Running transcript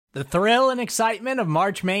The thrill and excitement of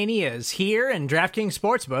March Mania is here, and DraftKings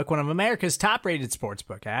Sportsbook, one of America's top-rated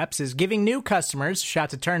sportsbook apps, is giving new customers a shot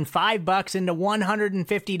to turn $5 into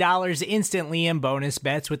 $150 instantly in bonus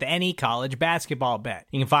bets with any college basketball bet.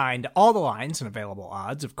 You can find all the lines and available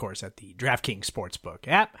odds, of course, at the DraftKings Sportsbook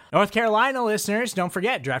app. North Carolina listeners, don't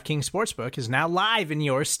forget, DraftKings Sportsbook is now live in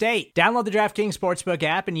your state. Download the DraftKings Sportsbook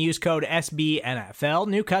app and use code SBNFL.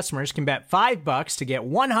 New customers can bet $5 to get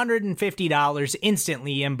 $150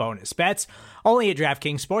 instantly in bonus bets, only at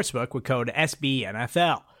DraftKings Sportsbook with code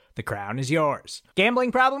SBNFL. The crown is yours.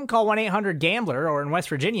 Gambling problem? Call 1-800-GAMBLER, or in West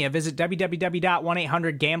Virginia, visit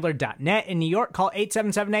www.1800gambler.net. In New York, call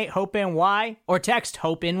 877-8-HOPE-NY or text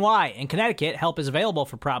HOPE-NY. In Connecticut, help is available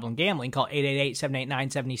for problem gambling. Call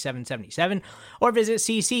 888-789-7777 or visit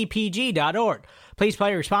ccpg.org. Please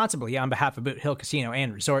play responsibly on behalf of Boot Hill Casino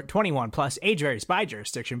and Resort. 21 plus, age varies by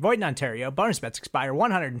jurisdiction. Void in Ontario. Bonus bets expire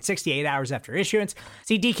 168 hours after issuance.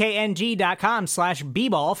 See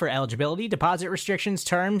dkng.com/bball for eligibility, deposit restrictions,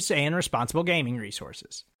 terms, and responsible gaming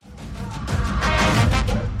resources.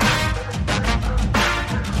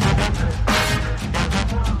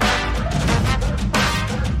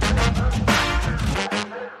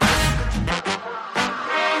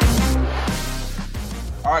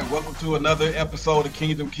 All right, welcome to another episode of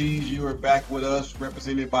Kingdom Keys. You are back with us,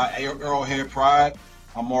 represented by Arrowhead Pride.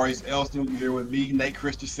 I'm Maurice Elston. You're here with me, Nate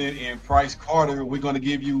Christensen, and Price Carter. We're going to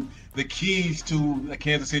give you the keys to the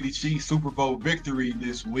Kansas City Chiefs Super Bowl victory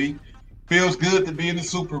this week. Feels good to be in the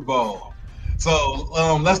Super Bowl. So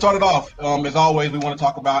let's start it off. As always, we want to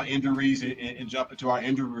talk about injuries and jump into our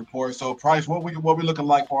injury report. So, Price, what we looking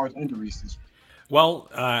like as far as injuries this week? Well,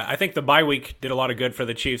 I think the bye week did a lot of good for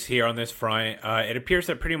the Chiefs here on this front. It appears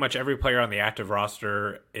that pretty much every player on the active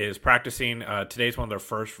roster is practicing. Today's one of their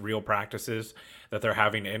first real practices that they're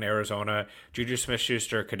having in Arizona. Juju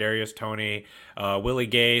Smith-Schuster, Kadarius Toney, Willie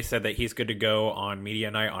Gay said that he's good to go on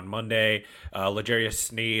media night on Monday. L'Jarius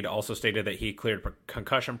Sneed also stated that he cleared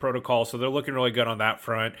concussion protocol, so they're looking really good on that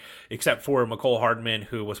front, except for Mecole Hardman,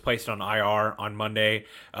 who was placed on IR on Monday.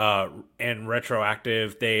 And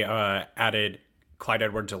retroactive, they added Clyde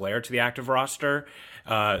Edwards-Helaire to the active roster.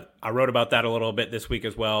 I wrote about that a little bit this week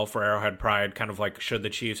as well for Arrowhead Pride, kind of like, should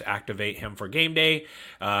the Chiefs activate him for game day?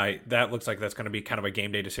 That looks like that's going to be kind of a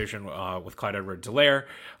game day decision with Clyde Edwards-Helaire.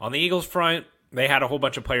 On the Eagles front, they had a whole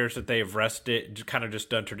bunch of players that they've rested, kind of just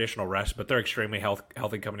done traditional rest, but they're extremely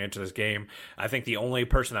healthy coming into this game. I think the only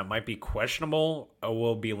person that might be questionable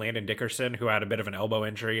will be Landon Dickerson, who had a bit of an elbow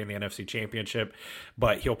injury in the NFC Championship,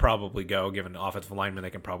 but he'll probably go, given the offensive lineman. They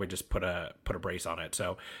can probably just put a brace on it.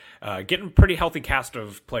 So getting pretty healthy cast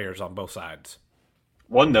of players on both sides.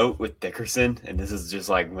 One note with Dickerson, and this is just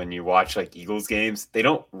like when you watch like Eagles games, they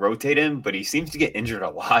don't rotate him, but he seems to get injured a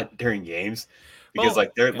lot during games. Because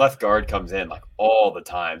their left guard comes in like all the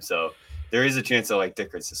time, so there is a chance that like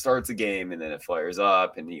Dickerson starts a game and then it flares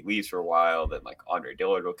up and he leaves for a while. Then like Andre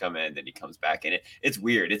Dillard will come in, then he comes back in. It's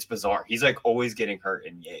weird. It's bizarre. He's like always getting hurt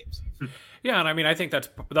in games. Yeah, and I mean, I think that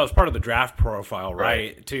was part of the draft profile,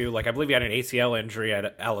 right? Too, like, I believe he had an ACL injury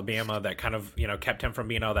at Alabama that kind of, kept him from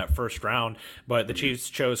being out of that first round. But the Chiefs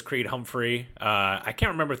chose Creed Humphrey. I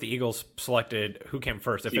can't remember if the Eagles selected who came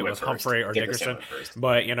first, if it was Humphrey or Dickerson.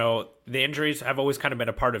 But the injuries have always kind of been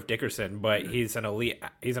a part of Dickerson. But he's an elite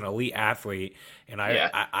athlete, and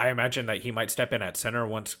I imagine that he might step in at center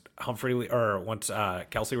once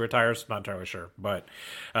Kelsey retires. Not entirely sure, but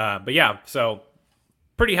yeah, so.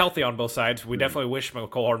 Pretty healthy on both sides. We definitely wish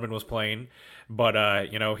Mecole Hardman was playing, but I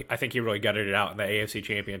think he really gutted it out in the AFC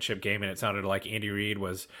Championship game, and it sounded like Andy Reid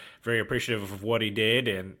was very appreciative of what he did,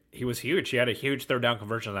 and he was huge. He had a huge third down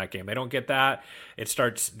conversion in that game. They don't get that. It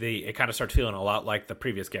kind of starts feeling a lot like the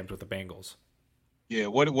previous games with the Bengals. Yeah,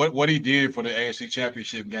 what he did for the AFC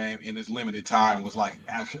Championship game in his limited time was like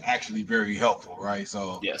actually very helpful, right?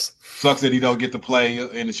 So yes, sucks that he don't get to play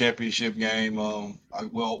in the championship game. We'll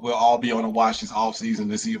all be on a watch this offseason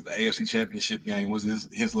to see if the AFC Championship game was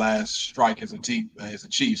his last strike as a Chief.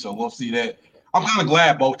 So we'll see that. I'm kind of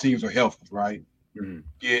glad both teams are healthy, right? Mm-hmm.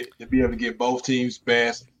 To be able to get both teams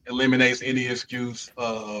best eliminates any excuse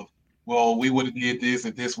of, well, we would have did this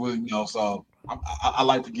if this was, So I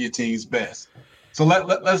like to get teams best. So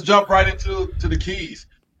let's jump right into the keys.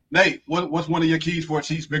 Nate, what's one of your keys for a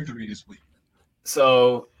Chiefs victory this week?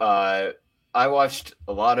 So I watched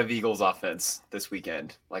a lot of Eagles offense this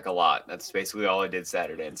weekend, like a lot. That's basically all I did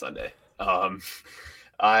Saturday and Sunday.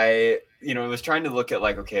 I was trying to look at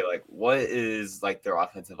what is like their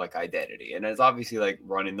offensive identity, and it's obviously like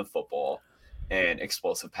running the football and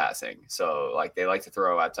explosive passing. So like they like to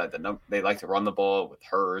throw outside they like to run the ball with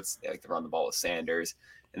Hurts, they like to run the ball with Sanders.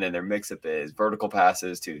 And then their mix-up is vertical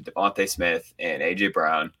passes to Devontae Smith and A.J.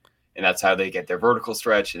 Brown. And that's how they get their vertical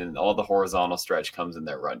stretch, and then all the horizontal stretch comes in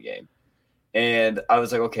their run game. And I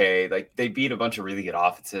was like, okay, like they beat a bunch of really good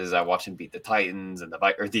offenses. I watched them beat the Titans and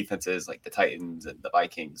or defenses like the Titans and the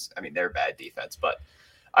Vikings. I mean, they're bad defense, but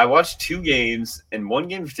I watched 2 games, and one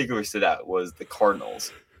game in particular stood out was the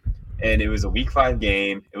Cardinals. And it was a week 5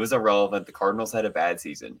 game. It was irrelevant. The Cardinals had a bad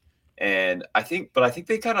season. And I think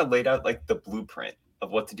they kind of laid out like the blueprint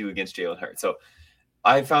of what to do against Jalen Hurts. So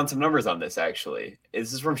I found some numbers on this actually.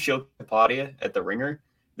 This is from Shield Kapadia at the Ringer.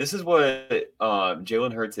 This is what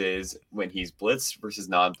Jalen Hurts is when he's blitzed versus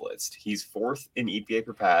non-blitzed. He's 4th in EPA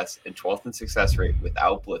per pass and 12th in success rate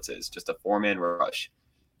without blitzes, just a 4-man rush.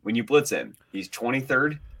 When you blitz him, he's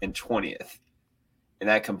 23rd and 20th. And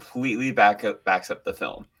that completely backs up the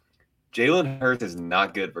film. Jalen Hurts is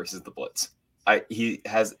not good versus the blitz. He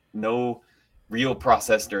has no real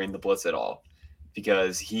process during the blitz at all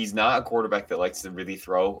because he's not a quarterback that likes to really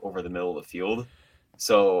throw over the middle of the field.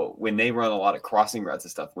 So when they run a lot of crossing routes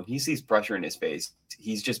and stuff, when he sees pressure in his face,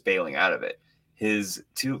 he's just bailing out of it. His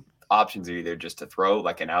 2 options are either just to throw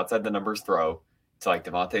like an outside the numbers throw to like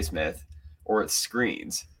Devontae Smith, or it's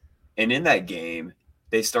screens. And in that game,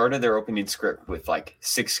 they started their opening script with like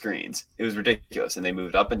 6 screens. It was ridiculous. And they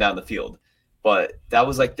moved up and down the field. But that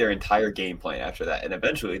was like their entire game plan after that. And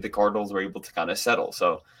eventually the Cardinals were able to kind of settle.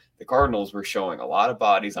 So the Cardinals were showing a lot of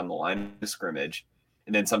bodies on the line of scrimmage.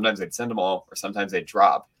 And then sometimes they'd send them all, or sometimes they'd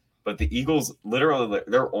drop. But the Eagles, literally,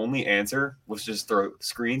 their only answer was just throw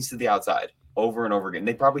screens to the outside over and over again.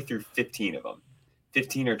 They probably threw 15 of them,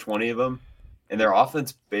 15 or 20 of them. And their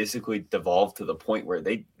offense basically devolved to the point where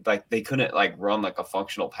they couldn't like run like a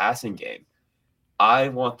functional passing game. I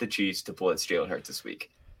want the Chiefs to blitz Jalen Hurts this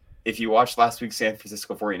week. If you watched last week's San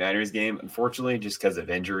Francisco 49ers game, unfortunately, just because of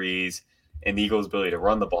injuries and the Eagles' ability to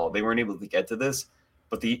run the ball, they weren't able to get to this.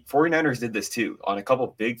 But the 49ers did this too. On a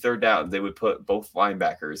couple big third downs, they would put both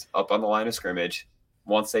linebackers up on the line of scrimmage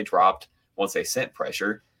once they dropped, once they sent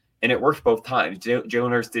pressure, and it worked both times.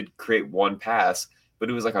 Jalen Hurts did create one pass, but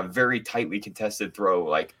it was like a very tightly contested throw,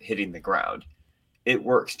 like hitting the ground. It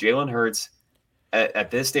works. Jalen Hurts,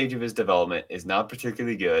 at this stage of his development, is not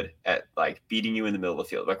particularly good at like beating you in the middle of the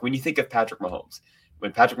field. Like when you think of Patrick Mahomes,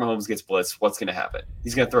 when Patrick Mahomes gets blitzed, what's going to happen?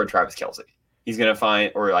 He's going to throw Travis Kelce. He's going to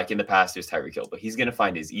find, or like in the past, there's Tyreek Hill, but he's going to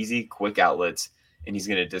find his easy, quick outlets, and he's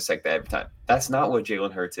going to dissect that every time. That's not what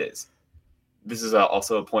Jalen Hurts is. This is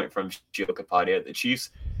also a point from Gio Capadia. The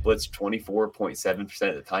Chiefs blitzed 24.7%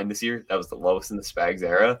 of the time this year. That was the lowest in the Spags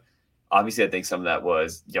era. Obviously, I think some of that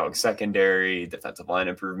was young secondary, defensive line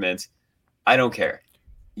improvements. I don't care.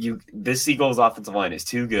 This Eagles offensive line is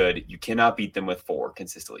too good. You cannot beat them with 4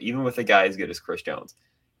 consistently, even with a guy as good as Chris Jones.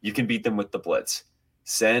 You can beat them with the blitz.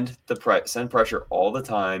 Send pressure all the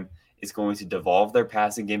time. It's going to devolve their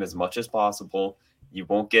passing game as much as possible. You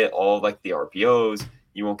won't get all like the RPOs.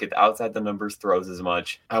 You won't get the outside the numbers throws as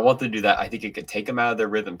much. I want them to do that. I think it could take them out of their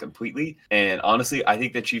rhythm completely. And honestly, I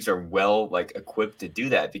think the Chiefs are well like equipped to do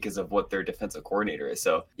that because of what their defensive coordinator is.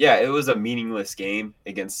 So yeah, it was a meaningless game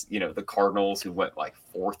against, the Cardinals, who went like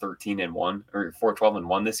 4-13-1 or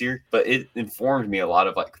 4-12-1 this year. But it informed me a lot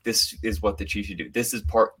of like, this is what the Chiefs should do.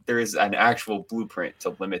 There is an actual blueprint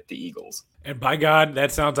to limit the Eagles. And by God,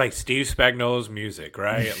 that sounds like Steve Spagnuolo's music,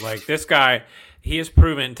 right? Like this guy, he has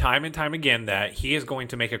proven time and time again that he is going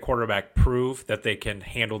to make a quarterback prove that they can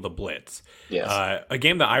handle the blitz. Yes. A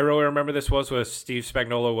game that I really remember this was Steve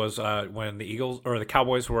Spagnuolo was when the Eagles or the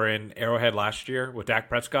Cowboys were in Arrowhead last year with Dak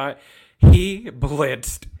Prescott. He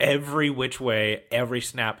blitzed every which way, every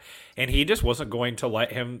snap, and he just wasn't going to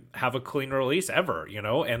let him have a clean release ever,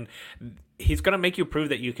 and he's going to make you prove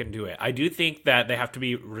that you can do it. I do think that they have to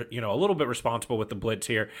be, a little bit responsible with the blitz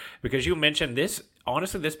here, because you mentioned this.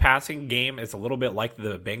 Honestly, this passing game is a little bit like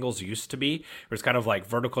the Bengals used to be, where it's kind of like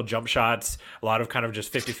vertical jump shots, a lot of kind of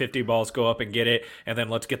just 50-50 balls, go up and get it, and then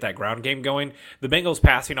let's get that ground game going. The Bengals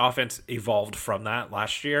passing offense evolved from that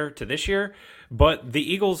last year to this year, but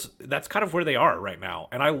the Eagles, that's kind of where they are right now.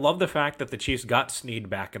 And I love the fact that the Chiefs got Snead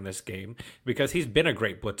back in this game, because he's been a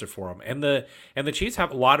great blitzer for them. And the Chiefs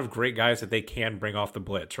have a lot of great guys that they can bring off the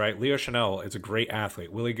blitz, right? Leo Chanel is a great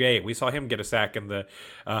athlete. Willie Gay, we saw him get a sack in the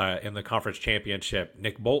conference championship.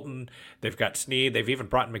 Nick Bolton, they've got Snead. They've even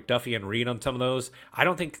brought McDuffie and Reed on some of those. I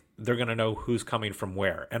don't think they're going to know who's coming from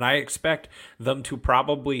where. And I expect them to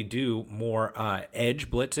probably do more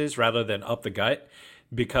edge blitzes rather than up the gut,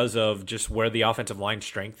 because of just where the offensive line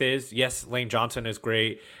strength is. Yes, Lane Johnson is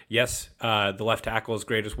great. Yes, the left tackle is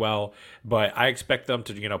great as well. But I expect them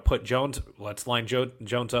to, put Jones. Let's line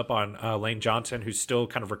Jones up on Lane Johnson, who's still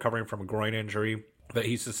kind of recovering from a groin injury. that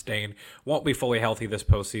he sustained, won't be fully healthy this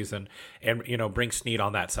postseason, and bring Snead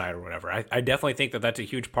on that side or whatever. I definitely think that that's a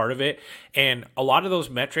huge part of it, and a lot of those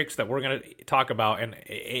metrics that we're going to talk about, and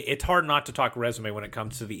it's hard not to talk resume when it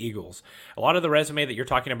comes to the Eagles. A lot of the resume that you're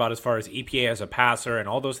talking about as far as EPA as a passer and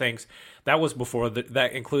all those things, that was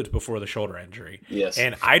that includes before the shoulder injury. Yes.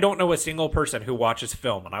 And I don't know a single person who watches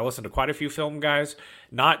film, and I listen to quite a few film guys,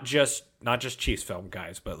 not just Chiefs film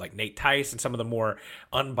guys, but like Nate Tice and some of the more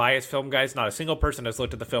unbiased film guys. Not a single person has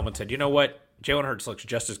looked at the film and said, you know what, Jalen Hurts looks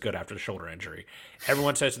just as good after the shoulder injury.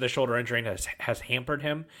 Everyone says the shoulder injury has hampered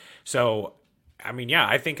him. So, I mean, yeah,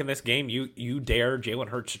 I think in this game, you dare Jalen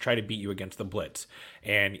Hurts to try to beat you against the blitz.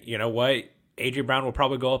 And you know what? A.J. Brown will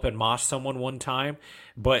probably go up and moss someone one time,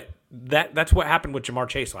 but that's what happened with Jamar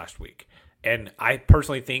Chase last week. And I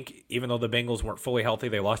personally think, even though the Bengals weren't fully healthy,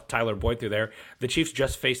 they lost Tyler Boyd through there, the Chiefs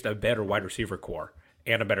just faced a better wide receiver core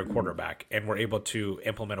and a better quarterback and were able to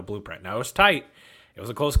implement a blueprint. Now, it was tight. It was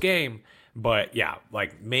a close game. But, yeah,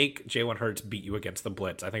 like, make Jalen Hurts beat you against the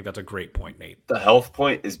blitz. I think that's a great point, Nate. The health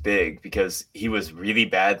point is big because he was really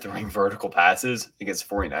bad throwing vertical passes against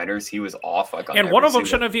 49ers. He was off. And one of them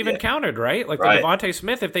shouldn't have even counted, right? Like, right. The Devontae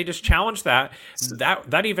Smith, if they just challenged that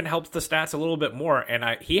even helps the stats a little bit more.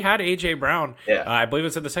 And he had A.J. Brown. Yeah. I believe it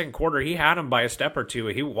was in the second quarter. He had him by a step or two.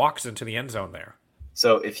 He walks into the end zone there.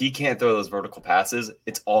 So if he can't throw those vertical passes,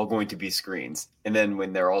 it's all going to be screens. And then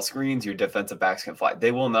when they're all screens, your defensive backs can fly.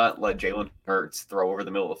 They will not let Jalen Hurts throw over the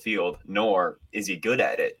middle of the field, nor is he good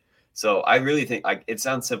at it. So I really think it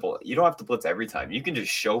sounds simple. You don't have to blitz every time. You can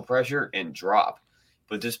just show pressure and drop.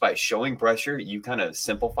 But just by showing pressure, you kind of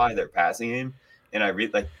simplify their passing game. And I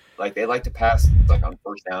really like they like to pass like on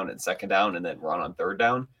first down and second down and then run on third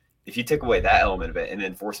down. If you take away that element of it and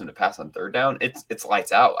then force them to pass on third down, it's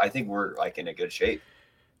lights out. I think we're like in a good shape.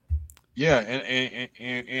 Yeah,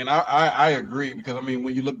 and I agree because I mean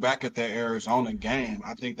when you look back at that Arizona game,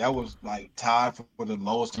 I think that was like tied for the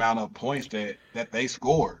lowest amount of points that they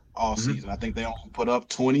scored all season. I think they only put up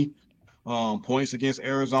 20 points against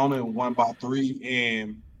Arizona and won by 3.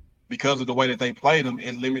 And because of the way that they played them,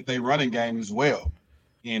 it limited their running game as well.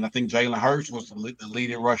 And I think Jalen Hurts was the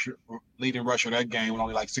leading rusher of that game with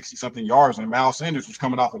only like 60-something yards. And Miles Sanders was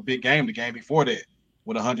coming off a big game the game before that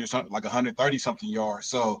with 130-something yards.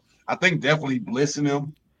 So I think definitely blitzing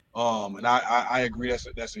them. And I agree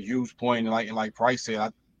that's a huge point. And like Price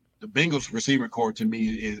said, the Bengals receiver core to me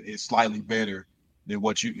is slightly better than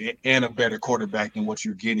and a better quarterback than what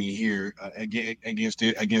you're getting here against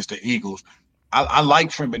the Eagles. I like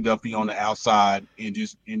Trent McDuffie on the outside and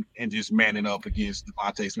just manning up against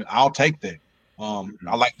Devontae Smith. I'll take that.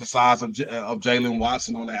 I like the size of Jalen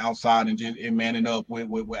Watson on the outside and manning up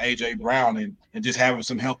with A.J. Brown and just having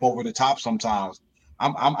some help over the top sometimes.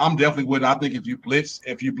 I'm definitely with it. I think if you blitz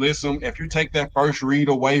them, if you take that first read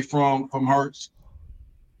away from Hurts,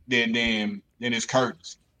 then it's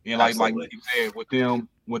Curtis. And like you said,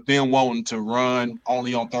 with them wanting to run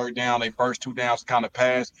only on third down, they first 2 downs kind of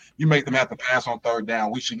pass. You make them have to pass on third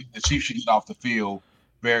down. The Chiefs should get off the field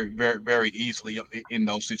very, very, very easily in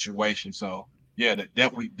those situations. So yeah,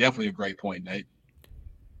 definitely a great point, Nate.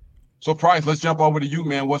 So Price, let's jump over to you,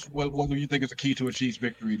 man. What do you think is the key to a Chiefs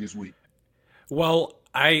victory this week? Well,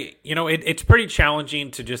 it's pretty challenging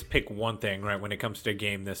to just pick one thing, right, when it comes to a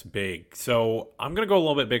game this big. So I'm going to go a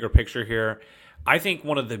little bit bigger picture here. I think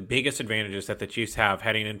one of the biggest advantages that the Chiefs have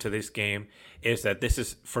heading into this game is that this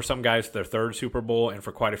is, for some guys, their third Super Bowl, and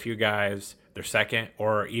for quite a few guys, their second,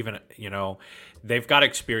 or even, they've got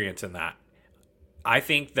experience in that. I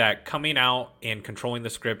think that coming out and controlling the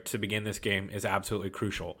script to begin this game is absolutely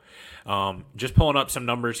crucial. Just pulling up some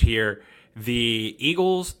numbers here. The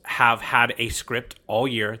Eagles have had a script all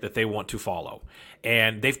year that they want to follow,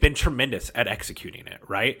 and they've been tremendous at executing it,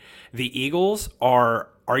 right? The Eagles are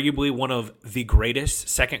arguably one of the greatest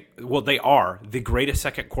second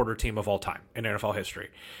quarter team of all time in NFL history.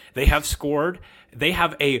 They have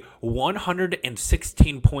a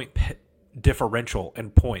 116-point differential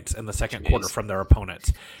in points in the second quarter from their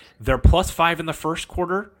opponents. They're +5 in the first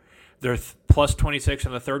quarter. They're +26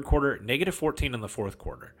 in the third quarter, -14 in the fourth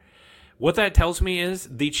quarter. What that tells me is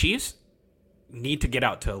the Chiefs need to get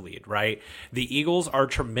out to a lead, right? The Eagles are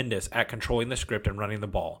tremendous at controlling the script and running the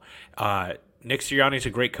ball. Nick Sirianni is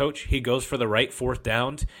a great coach. He goes for the right fourth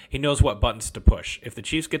downs. He knows what buttons to push. If the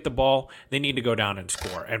Chiefs get the ball, they need to go down and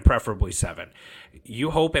score, and preferably 7.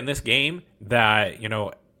 You hope in this game that,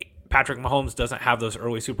 Patrick Mahomes doesn't have those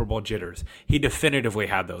early Super Bowl jitters. He definitively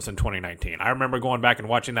had those in 2019. I remember going back and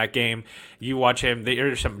watching that game. You watch him,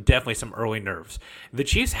 there's definitely some early nerves. The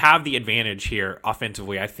Chiefs have the advantage here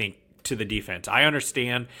offensively, I think, to the defense. I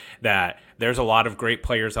understand that there's a lot of great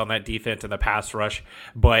players on that defense and the pass rush,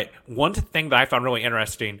 but one thing that I found really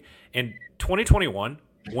interesting in 2021,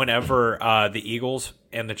 whenever the Eagles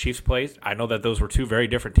and the Chiefs played, I know that those were two very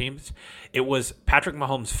different teams. It was Patrick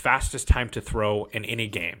Mahomes' fastest time to throw in any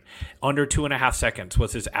game. Under 2.5 seconds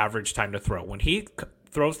was his average time to throw. When he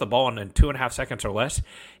throws the ball in 2.5 seconds or less,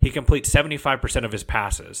 he completes 75% of his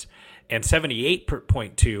passes and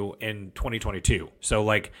 78.2 in 2022. So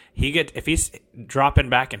like if he's dropping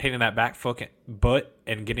back and hitting that back foot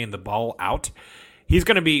and getting the ball out, he's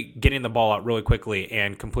going to be getting the ball out really quickly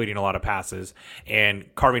and completing a lot of passes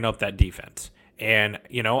and carving up that defense. And,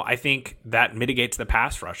 I think that mitigates the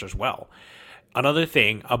pass rush as well. Another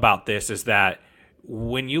thing about this is that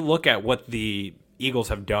when you look at what the Eagles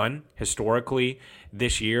have done historically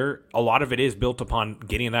this year, a lot of it is built upon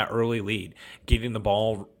getting that early lead, getting the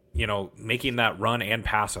ball, making that run and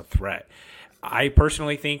pass a threat. I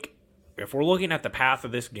personally think if we're looking at the path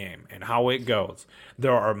of this game and how it goes,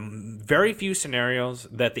 there are very few scenarios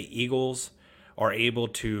that the Eagles are able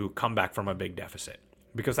to come back from a big deficit,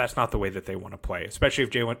 because that's not the way that they want to play, especially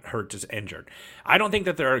if Jalen Hurts is injured. I don't think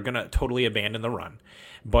that they're going to totally abandon the run,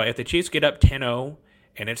 but if the Chiefs get up 10-0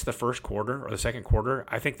 and it's the first quarter or the second quarter,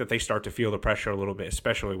 I think that they start to feel the pressure a little bit,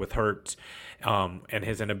 especially with Hurts and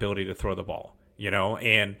his inability to throw the ball,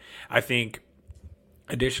 and I think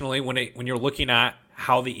additionally, when you're looking at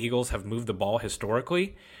how the Eagles have moved the ball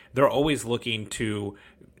historically, they're always looking to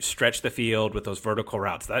stretch the field with those vertical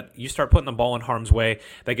routes. That you start putting the ball in harm's way,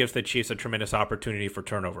 that gives the Chiefs a tremendous opportunity for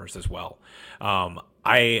turnovers as well.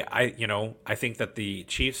 I think that the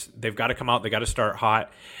Chiefs, they've got to come out, they got to start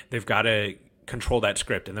hot, they've got to control that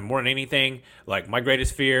script. And then more than anything, like my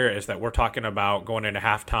greatest fear is that we're talking about going into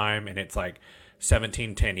halftime and it's like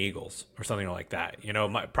 17-10 Eagles or something like that.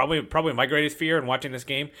 Probably my greatest fear in watching this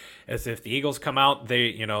game is if the Eagles come out,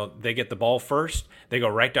 they get the ball first, they go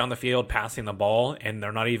right down the field passing the ball, and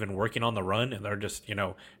they're not even working on the run, and they're just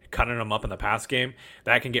cutting them up in the pass game.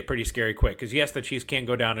 That can get pretty scary quick, because yes, the Chiefs can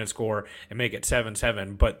go down and score and make it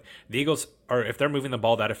 7-7, but the Eagles if they're moving the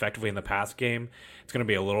ball that effectively in the pass game, it's going to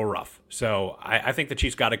be a little rough. So I think the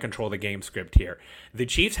Chiefs got to control the game script here. The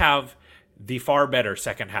Chiefs have the far better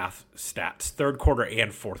second half stats, third quarter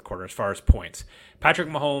and fourth quarter as far as points. Patrick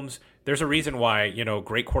Mahomes, there's a reason why,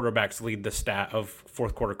 great quarterbacks lead the stat of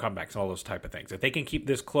fourth quarter comebacks and all those type of things. If they can keep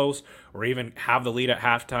this close or even have the lead at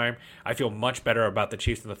halftime, I feel much better about the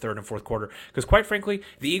Chiefs in the third and fourth quarter, because quite frankly,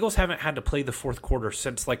 the Eagles haven't had to play the fourth quarter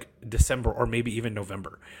since like December or maybe even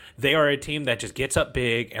November. They are a team that just gets up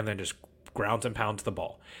big and then just grounds and pounds the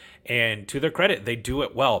ball. And to their credit, they do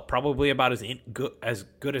it well, probably about as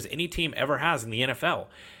good as any team ever has in the NFL.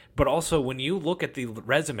 But also, when you look at the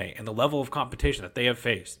resume and the level of competition that they have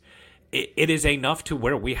faced, it is enough to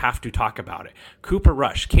where we have to talk about it. Cooper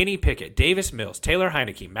Rush, Kenny Pickett, Davis Mills, Taylor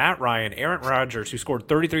Heineke, Matt Ryan, Aaron Rodgers, who scored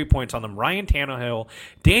 33 points on them, Ryan Tannehill,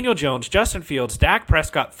 Daniel Jones, Justin Fields, Dak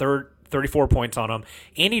Prescott, 34 points on them,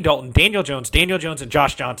 Andy Dalton, Daniel Jones, and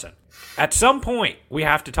Josh Johnson. At some point, we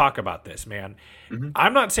have to talk about this, man. Mm-hmm.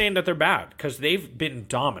 I'm not saying that they're bad, because they've been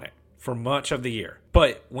dominant for much of the year.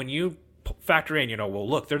 But when you factor in,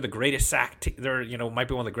 look, they're the greatest sack. They're, might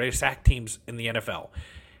be one of the greatest sack teams in the NFL.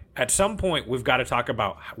 At some point, we've got to talk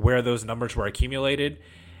about where those numbers were accumulated.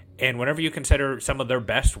 And whenever you consider some of their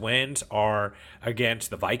best wins are against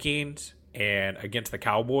the Vikings and against the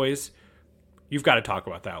Cowboys, you've got to talk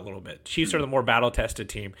about that a little bit. Chiefs are the more battle-tested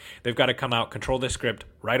team. They've got to come out, control this script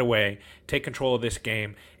right away, take control of this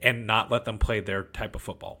game, and not let them play their type of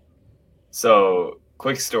football. So,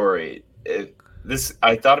 quick story.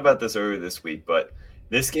 I thought about this earlier this week, but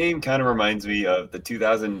this game kind of reminds me of the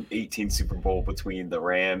 2018 Super Bowl between the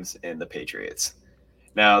Rams and the Patriots.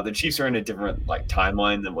 Now, the Chiefs are in a different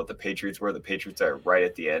timeline than what the Patriots were. The Patriots are right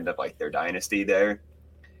at the end of their dynasty there.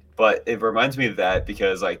 But it reminds me of that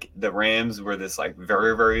because the Rams were this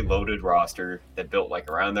very, very loaded roster that built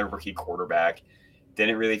around their rookie quarterback.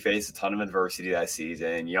 Didn't really face a ton of adversity that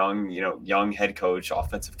season. Young head coach,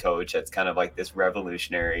 offensive coach. That's kind of this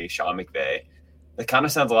revolutionary Sean McVay. That kind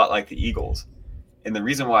of sounds a lot like the Eagles. And the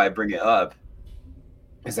reason why I bring it up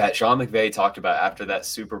is that Sean McVay talked about after that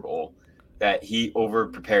Super Bowl that he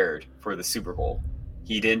over-prepared for the Super Bowl.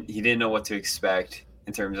 He didn't know what to expect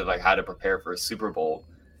in terms of how to prepare for a Super Bowl.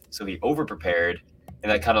 So he over-prepared,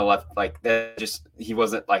 and that kind of left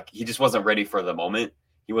he just wasn't ready for the moment.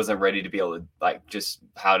 He wasn't ready to be able to just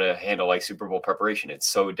how to handle Super Bowl preparation. It's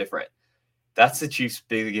so different. That's the Chiefs'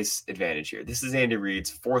 biggest advantage here. This is Andy Reid's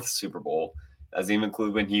fourth Super Bowl. Doesn't even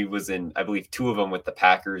include when he was in, I believe, 2 of them with the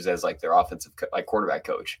Packers as their offensive quarterback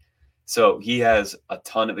coach. So he has a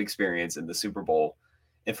ton of experience in the Super Bowl.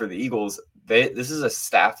 And for the Eagles, this is a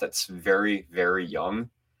staff that's very, very young.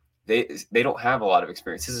 They don't have a lot of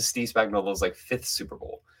experience. This is Steve Spagnuolo's like 5th Super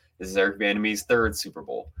Bowl. This is Eric Bieniemy's 3rd Super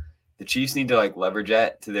Bowl. The Chiefs need to like leverage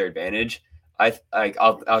that to their advantage.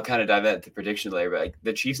 I'll kind of dive into prediction later, but like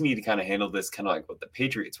the Chiefs need to kind of handle this kind of like what the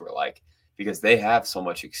Patriots were like, because they have so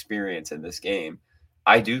much experience in this game.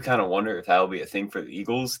 I do kind of wonder if that'll be a thing for the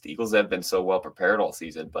Eagles. The Eagles have been so well prepared all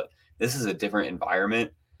season, but this is a different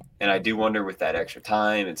environment. And I do wonder, with that extra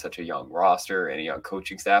time and such a young roster and a young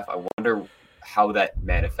coaching staff, I wonder how that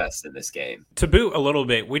manifests in this game. To boot a little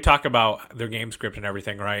bit, we talk about their game script and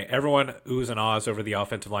everything, right? Everyone oohs and ahs over the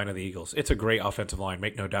offensive line of the Eagles. It's a great offensive line,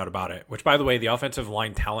 make no doubt about it. Which, by the way, the offensive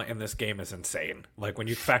line talent in this game is insane. Like, when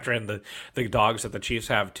you factor in the dogs that the Chiefs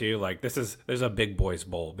have too, like, there's a big boys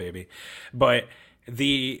bowl, baby. But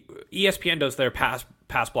the ESPN does their pass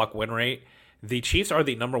block win rate. The Chiefs are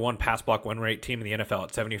the number 1 pass block win rate team in the NFL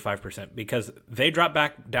at 75%, because they drop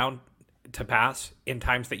back down to pass in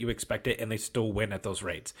times that you expect it, and they still win at those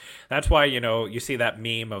rates. That's why, you see that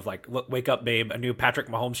meme of like, look, wake up, babe, a new Patrick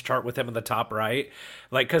Mahomes chart with him in the top right.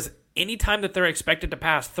 Like, because anytime that they're expected to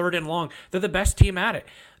pass 3rd and long, they're the best team at it.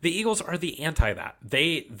 The Eagles are the anti that.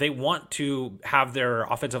 They want to have their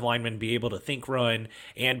offensive linemen be able to think, run,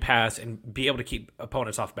 and pass, and be able to keep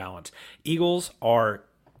opponents off balance. Eagles are,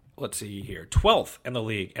 let's see here, 12th in the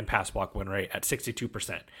league in pass block win rate at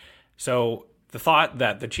 62%. So the thought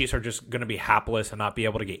that the Chiefs are just going to be hapless and not be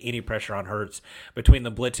able to get any pressure on Hurts, between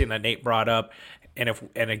the blitzing that Nate brought up, and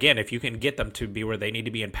if you can get them to be where they need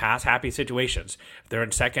to be in pass-happy situations, if they're in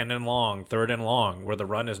 2nd and long, 3rd and long, where the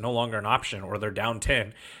run is no longer an option, or they're down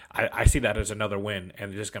 10, I see that as another win,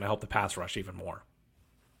 and it's just going to help the pass rush even more.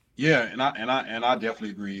 Yeah, and I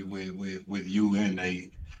definitely agree with you and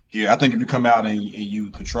Nate here. I think if you come out and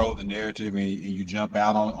you control the narrative and you jump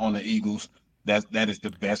out on the Eagles, that is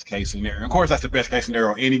the best case scenario. Of course, that's the best case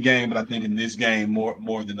scenario in any game, but I think in this game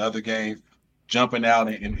more than other games, jumping out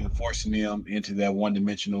and forcing them into that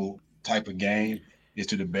one-dimensional type of game is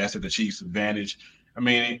to the best of the Chiefs' advantage. I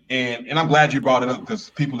mean, and I'm glad you brought it up,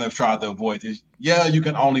 because people have tried to avoid this. Yeah, you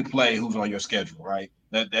can only play who's on your schedule, right?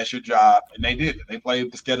 That's your job, and they did it. They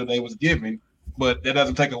played the schedule they was given, but that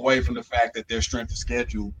doesn't take away from the fact that their strength of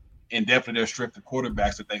schedule, and definitely their strength of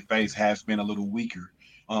quarterbacks that they face, has been a little weaker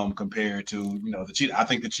compared to the Chiefs. I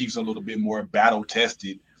think the Chiefs are a little bit more battle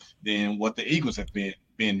tested than what the Eagles have been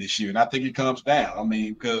this year, and I think it comes down. I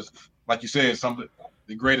mean, because like you said,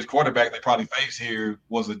 the greatest quarterback they probably faced here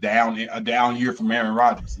was a down year from Aaron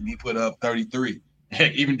Rodgers, and he put up 33.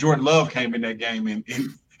 Even Jordan Love came in that game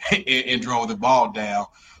and drove the ball down.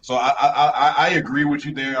 So I agree with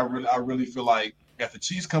you there. I really feel like if the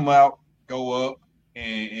Chiefs come out, go up,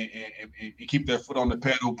 and keep their foot on the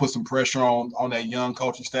pedal, put some pressure on that young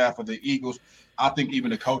coaching staff of the Eagles, I think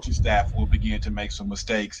even the coaching staff will begin to make some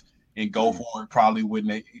mistakes and go for it probably when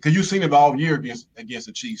because you've seen it all year against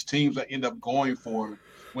the Chiefs. Teams that end up going for it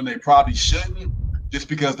when they probably shouldn't, just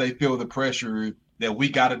because they feel the pressure that we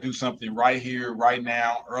got to do something right here, right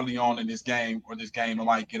now, early on in this game, or this game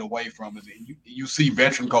might get away from us. And you see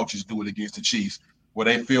veteran coaches do it against the Chiefs, where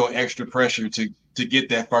they feel extra pressure to get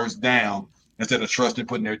that first down instead of trusting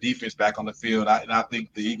putting their defense back on the field. And I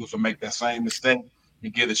think the Eagles will make that same mistake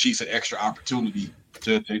and give the Chiefs an extra opportunity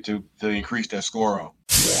to increase their score on.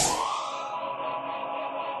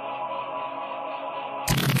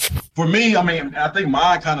 For me, I mean, I think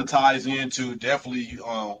mine kind of ties into definitely,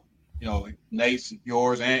 Nate's,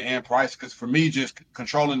 yours, and Price. Because for me, just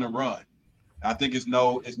controlling the run, I think it's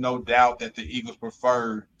no doubt that the Eagles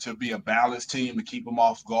prefer to be a balanced team and keep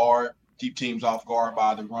teams off guard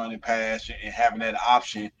by the run and pass, and having that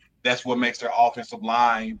option. That's what makes their offensive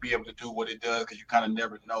line be able to do what it does, because you kind of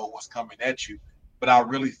never know what's coming at you. But I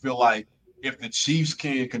really feel like if the Chiefs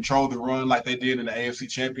can control the run like they did in the AFC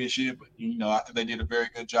Championship, I think they did a very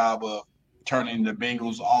good job of turning the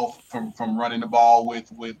Bengals off from running the ball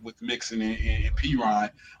with Mixon and Perine.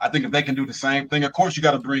 I think if they can do the same thing, of course you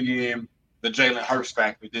got to bring in the Jalen Hurts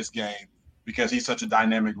factor this game, because he's such a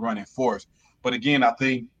dynamic running force. But again, I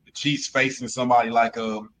think the Chiefs facing somebody like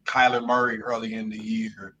Kyler Murray early in the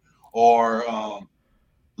year, or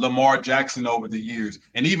Lamar Jackson over the years,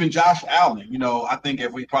 and even Josh Allen. I think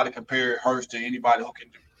if we probably compare Hurts to anybody who can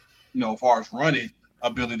do, as far as running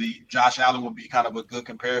ability, Josh Allen would be kind of a good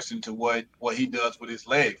comparison to what he does with his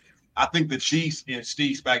legs. I think the Chiefs and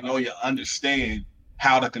Steve Spagnuolo understand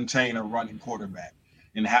how to contain a running quarterback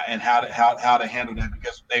and how to handle that,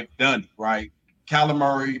 because they've done it, right? Kyler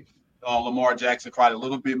Murray, Lamar Jackson, probably a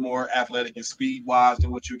little bit more athletic and speed-wise than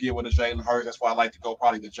what you get with a Jalen Hurts. That's why I like to go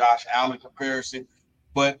probably the Josh Allen comparison.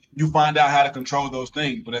 But you find out how to control those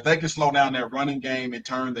things. But if they can slow down their running game and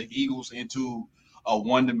turn the Eagles into a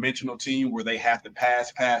one-dimensional team where they have to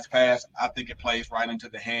pass, I think it plays right into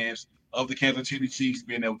the hands of the Kansas City Chiefs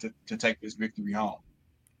being able to take this victory home.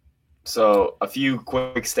 So a few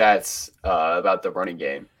quick stats about the running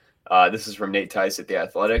game. This is from Nate Tice at The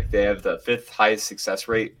Athletic. They have the 5th highest success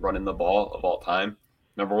rate running the ball of all time.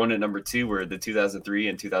 Number 1 and number 2 were the 2003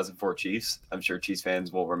 and 2004 Chiefs. I'm sure Chiefs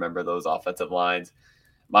fans will remember those offensive lines.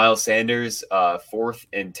 Miles Sanders, 4th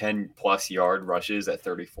in 10-plus yard rushes at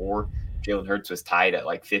 34. Jalen Hurts was tied at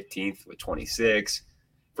like 15th with 26.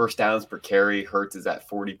 First downs per carry, Hurts is at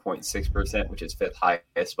 40.6%, which is 5th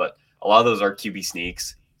highest. But a lot of those are QB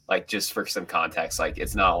sneaks. Like, just for some context, like,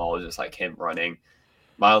 it's not all just like him running.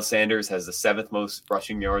 Miles Sanders has the 7th most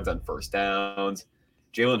rushing yards on first downs.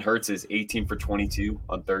 Jalen Hurts is 18 for 22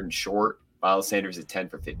 on 3rd and short. Miles Sanders is 10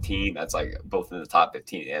 for 15. That's like both in the top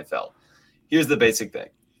 15 in the NFL. Here's the basic thing.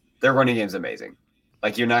 Their running game is amazing.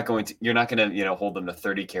 Like, you're not going to, hold them to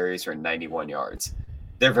 30 carries for 91 yards.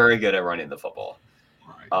 They're very good at running the football.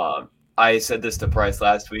 Right. I said this to Price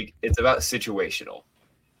last week. It's about situational.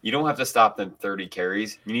 You don't have to stop them 30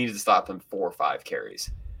 carries. You need to stop them 4 or 5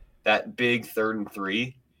 carries. That big 3rd and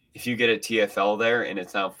 3, if you get a TFL there and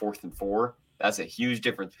it's now 4th and 4, that's a huge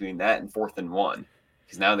difference between that and 4th and 1,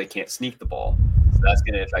 because now they can't sneak the ball. So that's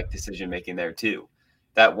going to affect decision-making there too.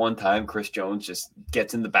 That one time Chris Jones just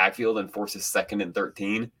gets in the backfield and forces 2nd and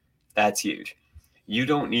 13, that's huge. You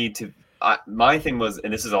don't need to my thing was,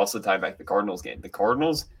 and this is also tied back to the Cardinals game, the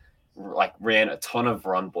Cardinals ran a ton of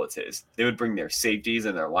run blitzes. They would bring their safeties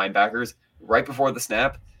and their linebackers right before the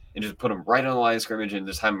snap and just put them right on the line of scrimmage and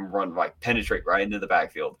just have them run, penetrate right into the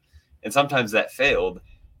backfield. And sometimes that failed,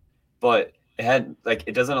 but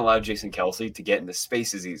it doesn't allow Jason Kelce to get into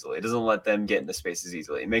spaces easily. It doesn't let them get into spaces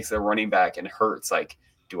easily. It makes their running back and Hurts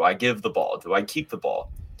do I give the ball? Do I keep the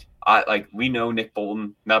ball? We know Nick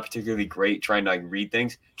Bolton, not particularly great trying to read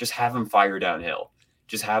things. Just have him fire downhill.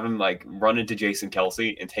 Just have him run into Jason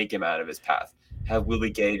Kelce and take him out of his path. Have Willie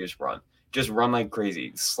Gay just run. Just run like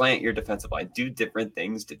crazy. Slant your defensive line. Do different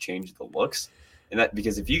things to change the looks. And that,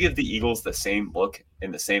 because if you give the Eagles the same look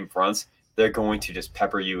in the same fronts, they're going to just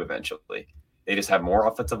pepper you eventually. They just have more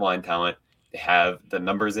offensive line talent. They have the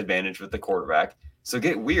numbers advantage with the quarterback. So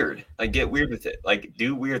get weird. Get weird with it.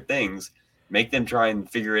 Do weird things. Make them try and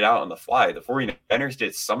figure it out on the fly. The 49ers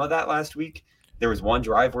did some of that last week. There was one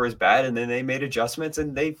drive where it was bad, and then they made adjustments,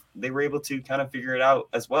 and they were able to kind of figure it out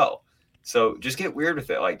as well. So just get weird with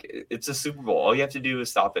it. It's a Super Bowl. All you have to do is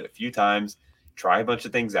stop it a few times, try a bunch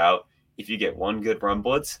of things out. If you get one good run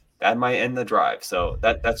blitz, that might end the drive. So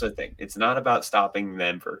that's the thing. It's not about stopping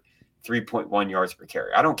them for 3.1 yards per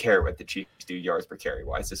carry. I don't care what the Chiefs do yards per carry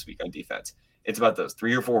wise this week on defense. It's about those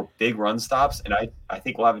 3 or 4 big run stops, and I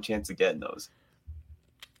think we'll have a chance of getting those.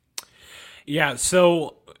 Yeah,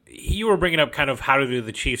 so you were bringing up kind of how do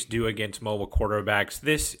the Chiefs do against mobile quarterbacks.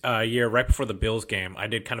 This year, right before the Bills game, I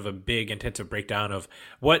did kind of a big, intensive breakdown of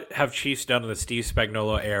what have Chiefs done in the Steve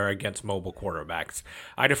Spagnuolo era against mobile quarterbacks.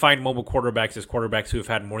 I defined mobile quarterbacks as quarterbacks who have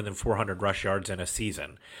had more than 400 rush yards in a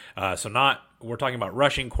season. We're talking about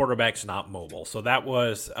rushing quarterbacks, not mobile. So that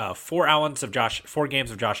was 4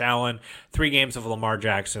 games of Josh Allen, 3 games of Lamar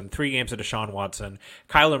Jackson, 3 games of Deshaun Watson,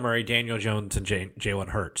 Kyler Murray, Daniel Jones, and Jalen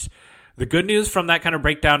Hurts. The good news from that kind of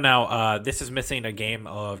breakdown now, this is missing a game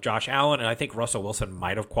of Josh Allen, and I think Russell Wilson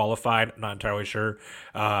might have qualified. I'm not entirely sure.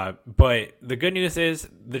 But the good news is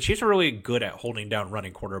the Chiefs are really good at holding down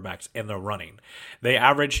running quarterbacks in the running. They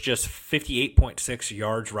averaged just 58.6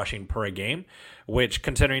 yards rushing per game, which,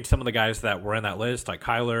 considering some of the guys that were in that list, like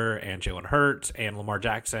Kyler and Jalen Hurts and Lamar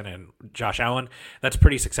Jackson and Josh Allen, that's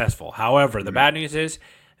pretty successful. However, the bad news is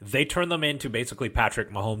they turn them into basically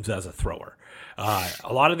Patrick Mahomes as a thrower.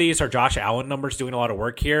 A lot of these are Josh Allen numbers doing a lot of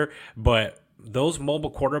work here, but those mobile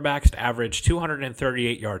quarterbacks average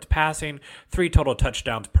 238 yards passing, 3 total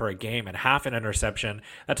touchdowns per game, and half an interception.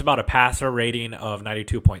 That's about a passer rating of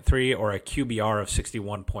 92.3 or a QBR of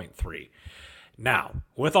 61.3. Now,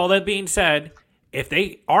 with all that being said, if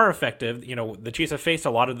they are effective, the Chiefs have faced a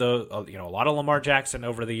lot of Lamar Jackson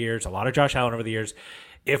over the years, a lot of Josh Allen over the years.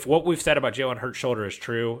 If what we've said about Jalen Hurts' shoulder is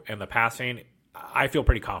true and the passing, I feel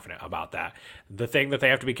pretty confident about that. The thing that they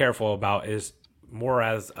have to be careful about is more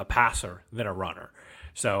as a passer than a runner.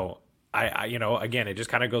 So again, it just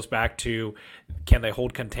kind of goes back to, can they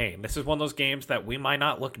hold contain? This is one of those games that we might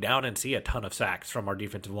not look down and see a ton of sacks from our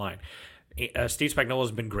defensive line. Steve Spagnuolo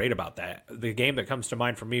has been great about that. The game that comes to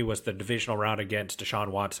mind for me was the divisional round against Deshaun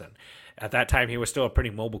Watson. At that time, he was still a pretty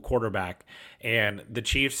mobile quarterback, and the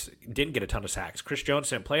Chiefs didn't get a ton of sacks. Chris Jones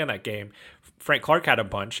didn't play in that game. Frank Clark had a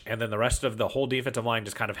bunch, and then the rest of the whole defensive line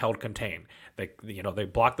just kind of held contained. They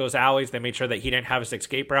blocked those alleys. They made sure that he didn't have his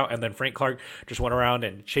escape route, and then Frank Clark just went around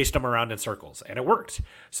and chased him around in circles, and it worked.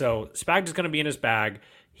 So Spags is going to be in his bag.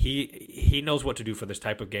 He knows what to do for this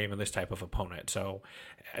type of game and this type of opponent. So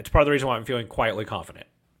it's part of the reason why I'm feeling quietly confident.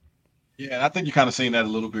 Yeah, and I think you kind of seen that a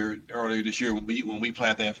little bit earlier this year when we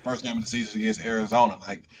played that first game of the season against Arizona.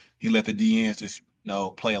 Like he let the DNs just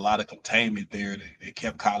play a lot of containment there. They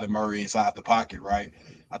kept Kyler Murray inside the pocket, right?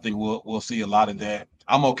 I think we'll see a lot of that.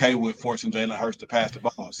 I'm okay with forcing Jalen Hurts to pass the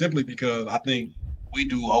ball simply because I think we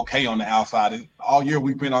do okay on the outside. All year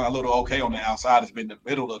we've been a little okay on the outside. It's been the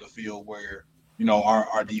middle of the field where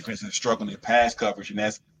our defense is struggling in pass coverage, and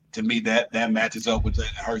that's to me that matches up with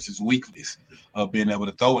Jalen Hurts' weakness of being able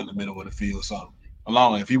to throw in the middle of the field. So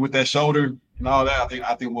if he with that shoulder and all that,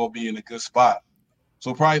 I think we'll be in a good spot.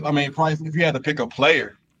 So Price, if you had to pick a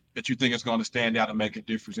player that you think is going to stand out and make a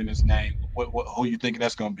difference in this game, who you think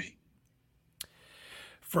that's going to be?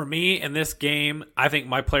 For me in this game, I think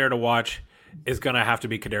my player to watch is going to have to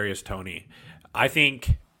be Kadarius Toney. I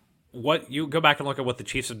think what you go back and look at what the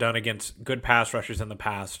Chiefs have done against good pass rushers in the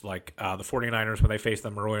past, like the 49ers when they faced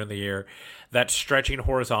them earlier in the year, that stretching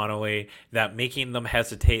horizontally, that making them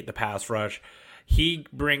hesitate the pass rush. He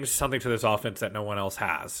brings something to this offense that no one else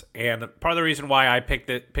has. And part of the reason why I picked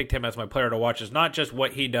him as my player to watch is not just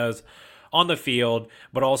what he does on the field,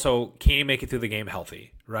 but also can he make it through the game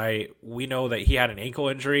healthy, right? We know that he had an ankle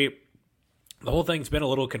injury. The whole thing's been a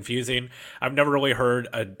little confusing. I've never really heard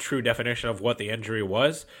a true definition of what the injury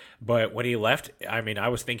was, but when he left, I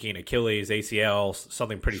was thinking Achilles, ACL,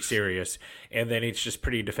 something pretty serious, and then it's just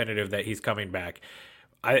pretty definitive that he's coming back.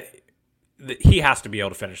 He has to be able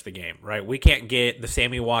to finish the game, right? We can't get the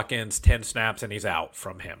Sammy Watkins 10 snaps and he's out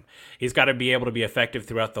from him. He's got to be able to be effective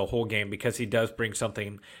throughout the whole game because he does bring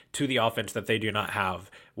something to the offense that they do not have,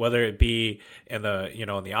 whether it be in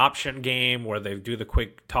the option game where they do the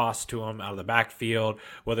quick toss to him out of the backfield,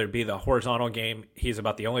 whether it be the horizontal game,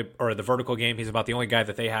 the vertical game, he's about the only guy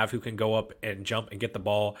that they have who can go up and jump and get the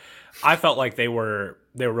ball. I felt like they were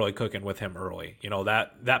really cooking with him early.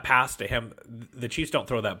 That pass to him, the Chiefs don't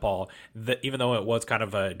throw that ball. Even though it was kind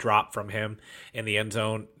of a drop from him in the end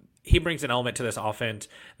zone, he brings an element to this offense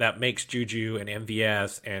that makes Juju and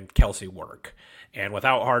MVS and Kelsey work. And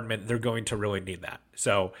without Hardman, they're going to really need that.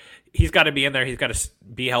 So he's got to be in there. He's got to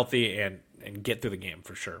be healthy and get through the game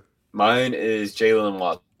for sure. Mine is Jalen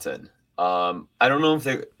Watson. I don't know if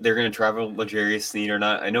they're going to travel L'Jarius Sneed or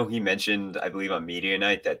not. I know he mentioned, I believe on media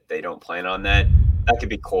night, that they don't plan on that. That could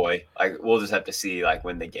be coy. We'll just have to see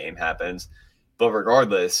when the game happens. But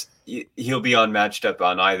regardless, he'll be matched up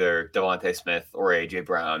on either Devontae Smith or AJ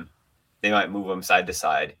Brown. They might move him side to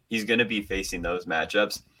side. He's going to be facing those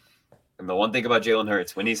matchups. And the one thing about Jalen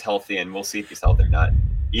Hurts, when he's healthy, and we'll see if he's healthy or not,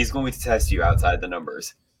 he's going to test you outside the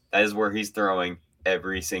numbers. That is where he's throwing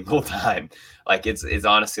every single time. It's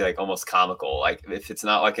honestly almost comical. If it's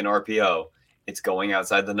not an RPO, it's going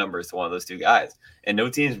outside the numbers to one of those two guys. And no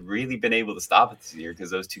team's really been able to stop it this year because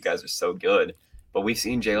those two guys are so good. But we've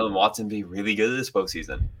seen Jalen Watson be really good this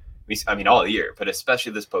postseason. All year, but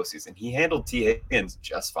especially this postseason. He handled T. Higgins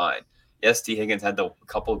just fine. Yes, T. Higgins had a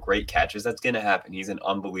couple of great catches. That's going to happen. He's an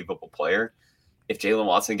unbelievable player. If Jalen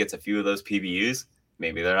Watson gets a few of those PBUs,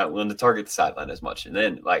 maybe they're not willing to target the sideline as much. And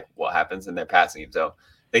then, what happens in their passing game? So I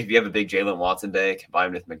think if you have a big Jalen Watson day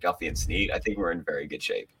combined with McDuffie and Snead, I think we're in very good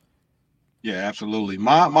shape. Yeah, absolutely.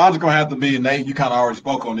 Mine's going to have to be, and Nate, you kind of already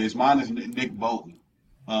spoke on this. Mine is Nick Bolton.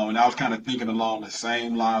 And I was kind of thinking along the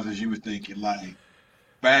same lines as you were thinking,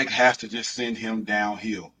 Bag has to just send him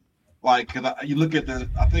downhill. Because you look at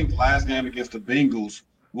I think last game against the Bengals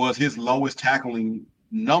was his lowest tackling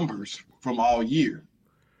numbers from all year,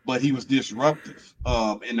 but he was disruptive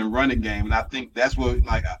in the running game. And I think that's what,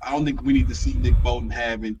 I don't think we need to see Nick Bolton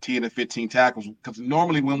having 10 or 15 tackles, because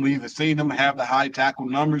normally when we've seen him have the high tackle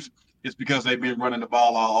numbers, it's because they've been running the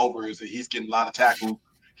ball all over. He's getting a lot of tackle,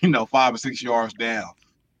 5 or 6 yards down.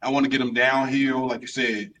 I want to get him downhill, like you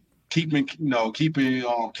said, keeping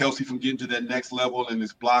Kelsey from getting to that next level and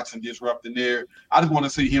his blocks and disrupting there. I just want to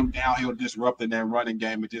see him downhill disrupting that running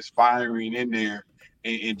game and just firing in there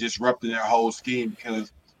and disrupting their whole scheme,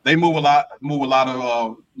 because they move a lot of with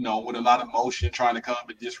a lot of motion, trying to come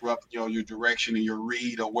and disrupt your direction and your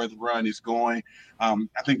read or where the run is going. I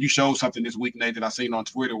think you showed something this week, Nate, that I seen on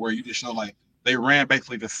Twitter where you just showed they ran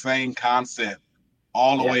basically the same concept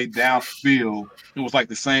all the way down the field. It was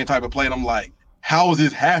the same type of play. And I'm like, how is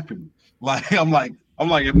this happening? I'm like, I'm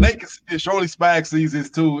like, if Shirley Spag sees this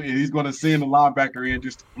too, and he's going to send the linebacker in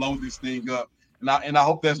just to blow this thing up. And I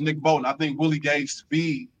hope that's Nick Bolton. I think Willie Gay's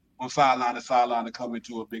speed on sideline to sideline to come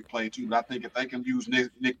into a big play too. But I think if they can use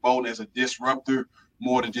Nick Bolton as a disruptor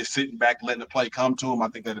more than just sitting back letting the play come to him, I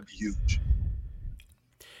think that'd be huge.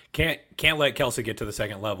 Can't let Kelsey get to the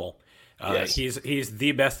second level. Yes. He's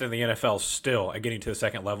the best in the NFL still at getting to the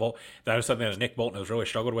second level. That is something that Nick Bolton has really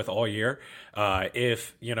struggled with all year.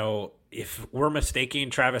 If we're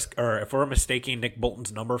mistaking if we're mistaking Nick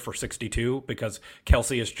Bolton's number for 62 because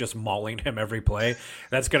Kelsey is just mauling him every play,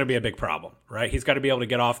 that's going to be a big problem, right? He's got to be able to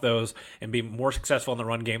get off those and be more successful in the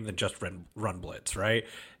run game than just run blitz, right?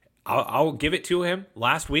 I'll give it to him.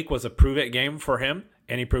 Last week was a prove it game for him,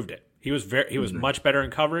 and he proved it. He was much better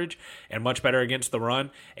in coverage and much better against the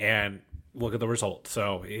run, and look at the result.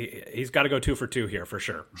 So he's got to go 2 for 2 here for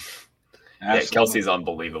sure. Yeah, Kelsey's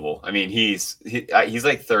unbelievable. I mean, he's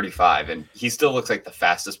like 35, and he still looks like the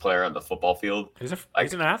fastest player on the football field. He's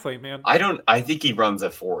an athlete, man. I think he runs a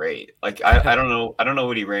 4.8. Like I don't know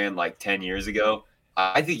what he ran like 10 years ago.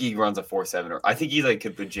 I think he runs a 4.7, or I think he like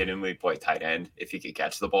could legitimately play tight end if he could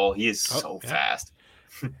catch the ball. He is so fast.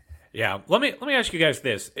 Yeah. Let me ask you guys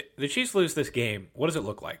this: the Chiefs lose this game, what does it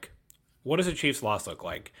look like? What does a Chiefs loss look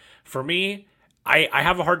like? For me, I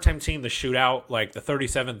have a hard time seeing the shootout, like the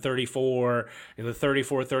 37-34 and the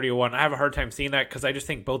 34-31. I have a hard time seeing that because I just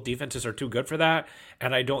think both defenses are too good for that,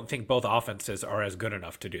 and I don't think both offenses are as good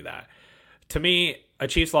enough to do that. To me, a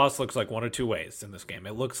Chiefs loss looks like one of two ways in this game.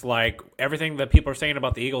 It looks like everything that people are saying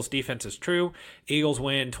about the Eagles' defense is true. Eagles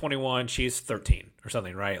win 21, Chiefs 13 or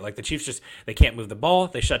something, right? Like the Chiefs they can't move the ball.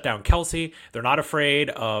 They shut down Kelsey. They're not afraid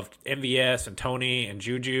of MVS and Tony and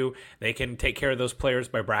Juju. They can take care of those players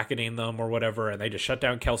by bracketing them or whatever, and they just shut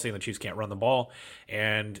down Kelsey and the Chiefs can't run the ball.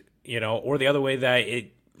 And, or the other way that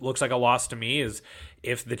it looks like a loss to me is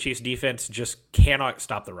if the Chiefs defense just cannot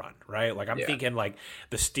stop the run, right? Like I'm thinking like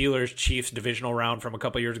the Steelers Chiefs divisional round from a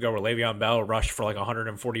couple years ago where Le'Veon Bell rushed for like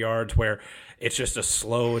 140 yards where it's just a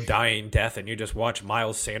slow dying death and you just watch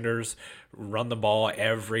Miles Sanders run the ball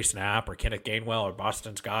every snap, or Kenneth Gainwell or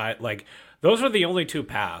Boston Scott. Like those are the only two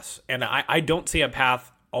paths. And I don't see a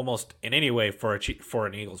path almost in any way for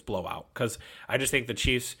an Eagles blowout, because I just think the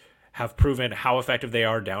Chiefs have proven how effective they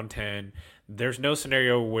are down 10. There's no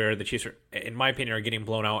scenario where the Chiefs, in my opinion, are getting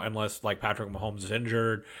blown out unless like Patrick Mahomes is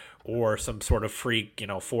injured or some sort of freak,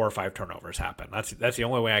 4 or 5 turnovers happen. That's the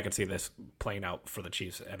only way I can see this playing out for the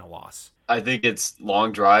Chiefs in a loss. I think it's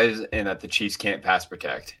long drives and that the Chiefs can't pass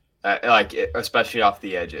protect, especially off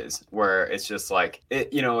the edges, where it's just like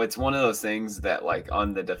it's one of those things that like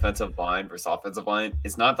on the defensive line versus offensive line,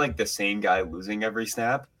 it's not like the same guy losing every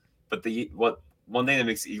snap, but one thing that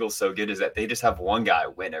makes the Eagles so good is that they just have one guy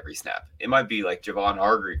win every snap. It might be like Javon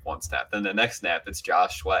Hargrave one snap. Then the next snap, it's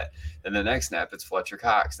Josh Sweat. Then the next snap, it's Fletcher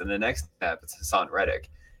Cox. Then the next snap, it's Hassan Reddick.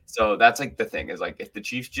 So that's like the thing is like if the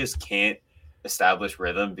Chiefs just can't establish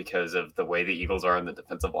rhythm because of the way the Eagles are on the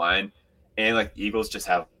defensive line, and like the Eagles just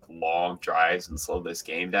have long drives and slow this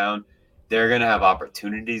game down, they're going to have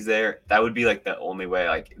opportunities there. That would be like the only way.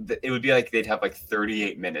 Like it would be like they'd have like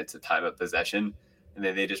 38 minutes of time of possession, and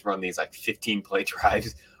then they just run these like 15 play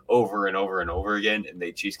drives over and over and over again, and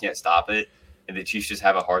the Chiefs can't stop it. And the Chiefs just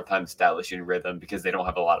have a hard time establishing rhythm because they don't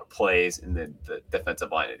have a lot of plays in the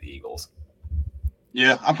defensive line of the Eagles.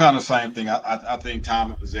 Yeah, I'm kind of the same thing. I think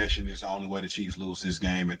time of possession is the only way the Chiefs lose this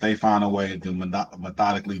game. If they find a way to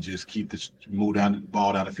methodically just move down the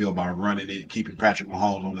ball down the field by running it, keeping Patrick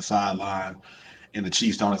Mahomes on the sideline, and the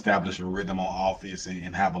Chiefs don't establish a rhythm on offense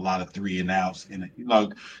and have a lot of 3 and outs, and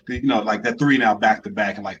like that 3 and out back to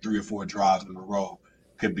back and like 3 or 4 drives in a row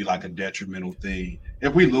could be like a detrimental thing.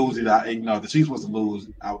 If we lose it, the Chiefs was to lose,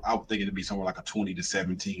 I would think it'd be somewhere like a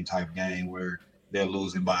 20-17 type game where they're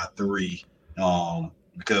losing by 3,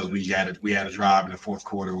 because we had a drive in the fourth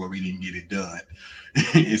quarter where we didn't get it done,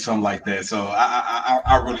 and something like that. So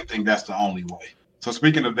I really think that's the only way. So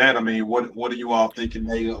speaking of that, I mean, what are you all thinking?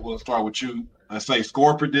 We'll start with you. Let's say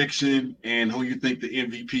score prediction and who you think the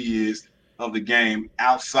MVP is of the game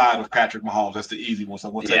outside of Patrick Mahomes. That's the easy one. So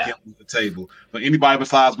we'll take him to the table. But anybody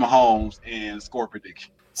besides Mahomes and score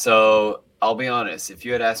prediction. So I'll be honest. If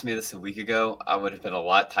you had asked me this a week ago, I would have been a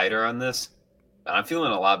lot tighter on this. But I'm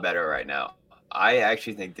feeling a lot better right now. I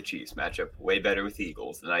actually think the Chiefs match up way better with the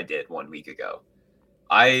Eagles than I did 1 week ago.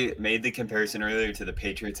 I made the comparison earlier to the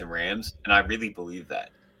Patriots and Rams, and I really believe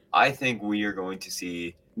that. I think we are going to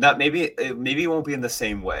see maybe it won't be in the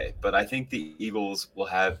same way, but I think the Eagles will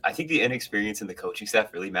have. I think the inexperience in the coaching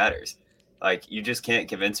staff really matters. Like you just can't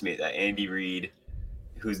convince me that Andy Reid,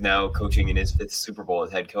 who's now coaching in his 5th Super Bowl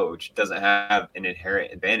as head coach, doesn't have an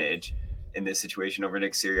inherent advantage in this situation over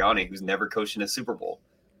Nick Sirianni, who's never coached in a Super Bowl.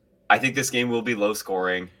 I think this game will be low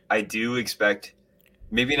scoring. I do expect,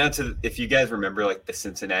 maybe not to, if you guys remember like the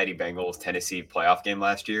Cincinnati Bengals Tennessee playoff game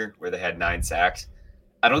last year where they had 9 sacks.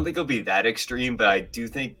 I don't think it'll be that extreme, but I do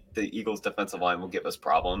think the Eagles defensive line will give us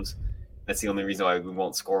problems. That's the only reason why we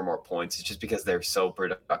won't score more points. It's just because they're so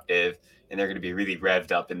productive and they're going to be really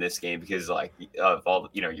revved up in this game because like of all,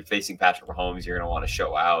 you're facing Patrick Mahomes, you're going to want to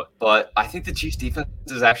show out. But I think the Chiefs defense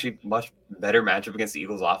is actually much better matchup against the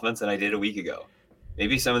Eagles offense than I did a week ago.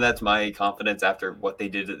 Maybe some of that's my confidence after what they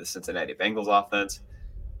did to the Cincinnati Bengals offense.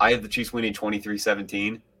 I have the Chiefs winning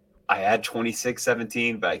 23-17. I had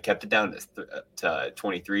 26-17, but I kept it down to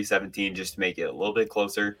 23-17 just to make it a little bit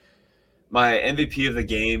closer. My MVP of the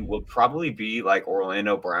game will probably be like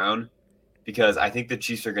Orlando Brown because I think the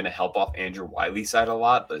Chiefs are going to help off Andrew Wiley's side a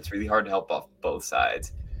lot, but it's really hard to help off both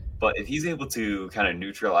sides. But if he's able to kind of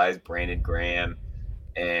neutralize Brandon Graham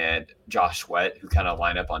and Josh Sweat, who kind of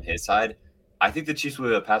line up on his side, I think the Chiefs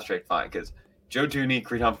will pass rate fine because Joe Thuney,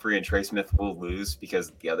 Creed Humphrey, and Trey Smith will lose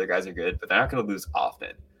because the other guys are good, but they're not going to lose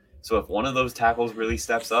often. So if one of those tackles really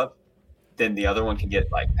steps up, then the other one can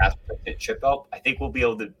get like pass protection chip help. I think we'll be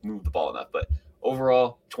able to move the ball enough. But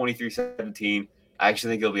overall, 23-17. I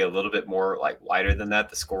actually think it'll be a little bit more like wider than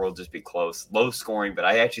that. The score will just be close, low scoring. But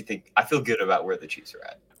I actually think I feel good about where the Chiefs are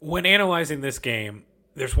at. When analyzing this game,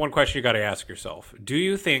 there's one question you got to ask yourself: do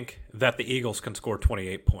you think that the Eagles can score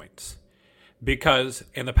 28 points? Because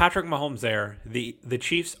in the Patrick Mahomes era, the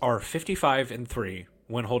Chiefs are 55-3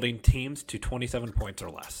 when holding teams to 27 points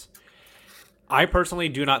or less. I personally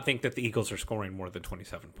do not think that the Eagles are scoring more than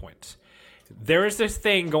 27 points. There is this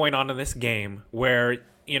thing going on in this game where,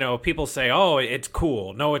 people say, oh, it's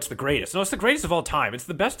cool. No, it's the greatest. No, it's the greatest of all time. It's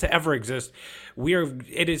the best to ever exist.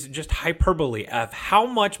 It is just hyperbole of how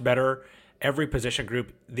much better every position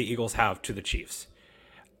group the Eagles have to the Chiefs.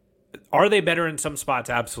 Are they better in some spots?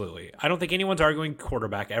 Absolutely. I don't think anyone's arguing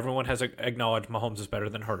quarterback. Everyone has acknowledged Mahomes is better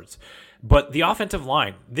than Hurts. But the offensive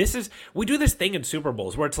line, we do this thing in Super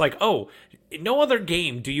Bowls where it's like, oh, no other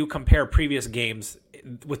game do you compare previous games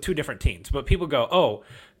with two different teams. But people go, oh,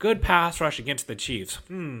 good pass rush against the Chiefs.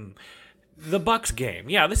 The Bucks game.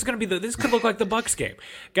 Yeah, this could look like the Bucks game.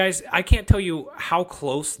 Guys, I can't tell you how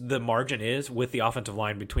close the margin is with the offensive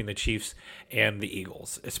line between the Chiefs and the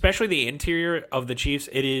Eagles. Especially the interior of the Chiefs,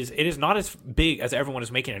 it is not as big as everyone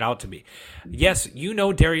is making it out to be. Yes,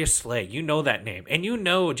 Darius Slay, that name,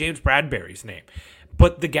 and James Bradbury's name.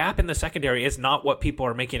 But the gap in the secondary is not what people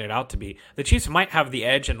are making it out to be. The Chiefs might have the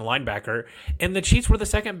edge in the linebacker, and the Chiefs were the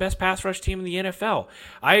second best pass rush team in the NFL.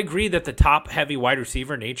 I agree that the top-heavy wide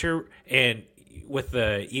receiver nature and with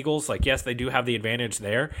the Eagles, yes, they do have the advantage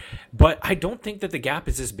there, but I don't think that the gap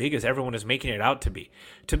is as big as everyone is making it out to be.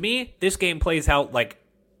 To me, this game plays out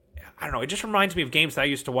I don't know, it just reminds me of games that I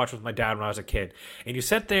used to watch with my dad when I was a kid. And you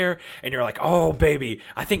sit there and you're like, oh, baby,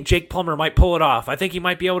 I think Jake Plummer might pull it off. I think he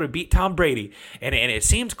might be able to beat Tom Brady. And it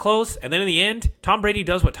seems close. And then in the end, Tom Brady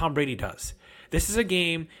does what Tom Brady does. This is a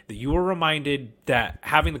game that you were reminded that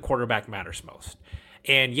having the quarterback matters most.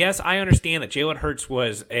 And yes, I understand that Jalen Hurts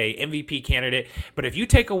was a MVP candidate, but if you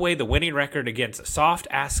take away the winning record against a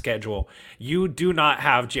soft-ass schedule, you do not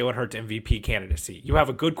have Jalen Hurts MVP candidacy. You have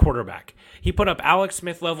a good quarterback. He put up Alex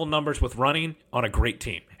Smith-level numbers with running on a great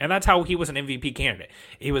team, and that's how he was an MVP candidate.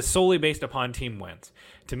 He was solely based upon team wins.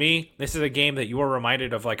 To me, this is a game that you are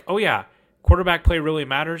reminded of oh yeah, quarterback play really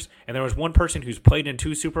matters, and there was one person who's played in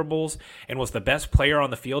 2 Super Bowls and was the best player on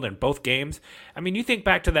the field in both games. I mean, you think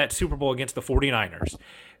back to that Super Bowl against the 49ers.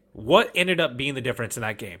 What ended up being the difference in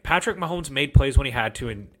that game? Patrick Mahomes made plays when he had to,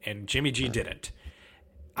 and Jimmy G didn't.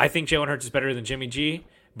 I think Jalen Hurts is better than Jimmy G,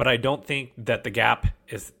 but I don't think that the gap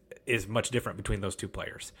is much different between those two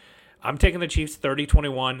players. I'm taking the Chiefs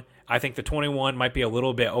 30-21. I think the 21 might be a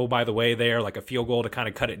little bit, by the way, there, like a field goal to kind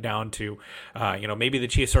of cut it down to, maybe the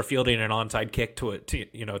Chiefs are fielding an onside kick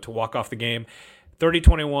to walk off the game.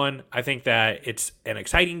 30-21, I think that it's an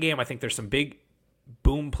exciting game. I think there's some big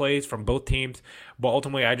boom plays from both teams, but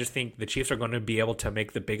ultimately I just think the Chiefs are going to be able to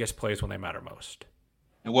make the biggest plays when they matter most.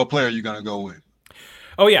 And what player are you going to go with?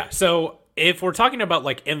 Oh, yeah. So if we're talking about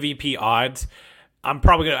MVP odds,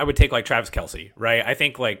 I would take Travis Kelce, right? I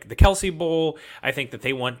think the Kelce Bowl, I think that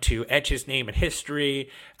they want to etch his name in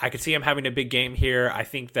history. I could see him having a big game here. I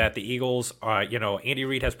think that the Eagles, Andy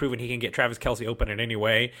Reid has proven he can get Travis Kelce open in any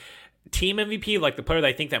way. team MVP, like the player that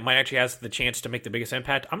I think that might actually has the chance to make the biggest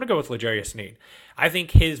impact, I'm going to go with L'Jarius Sneed. I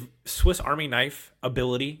think his Swiss Army knife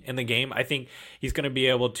ability in the game, I think he's going to be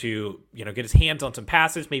able to, get his hands on some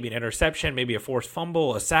passes, maybe an interception, maybe a forced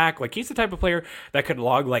fumble, a sack. Like, he's the type of player that could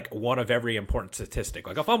log like one of every important statistic,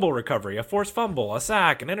 like a fumble recovery, a forced fumble, a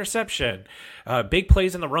sack, an interception, big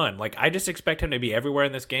plays in the run. Like, I just expect him to be everywhere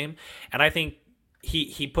in this game, and I think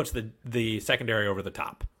he puts the secondary over the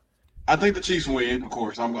top. I think the Chiefs win, of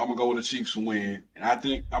course. I'm going to go with the Chiefs win. And I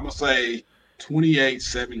think I'm going to say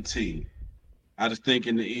 28-17. I just think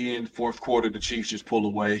in the end, fourth quarter, the Chiefs just pull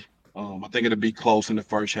away. I think it'll be close in the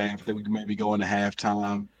first half. I think we can maybe go into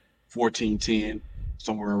halftime, 14-10,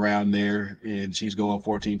 somewhere around there. And Chiefs go up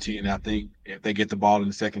 14-10. I think if they get the ball in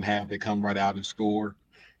the second half, they come right out and score.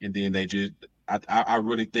 And then they just – I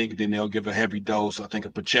really think then they'll give a heavy dose. I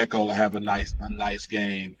think Pacheco will have a nice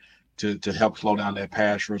game to help slow down that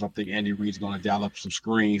pass rush. I think Andy Reid's going to dial up some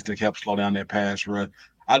screens to help slow down that pass rush.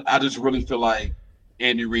 I just really feel like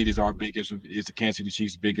Andy Reid is the Kansas City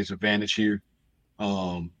Chiefs' biggest advantage here.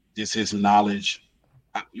 Just his knowledge.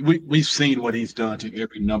 We've seen what he's done to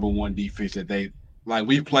every number one defense that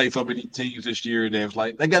we've played so many teams this year that was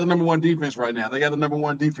like, they got the number one defense right now. They got the number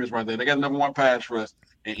one defense right there. They got the number one pass rush.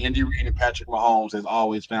 And Andy Reid and Patrick Mahomes has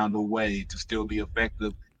always found a way to still be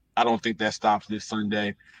effective. I don't think that stops this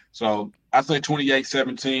Sunday. So I say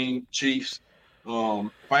 28-17 Chiefs.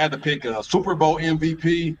 If I had to pick a Super Bowl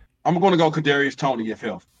MVP, I'm going to go Kadarius Toney if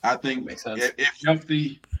healthy. I think if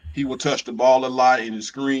healthy, he will touch the ball a lot in the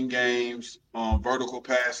screen games, vertical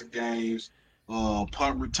passing games,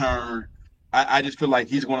 punt return. I just feel like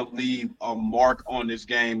he's going to leave a mark on this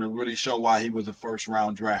game and really show why he was a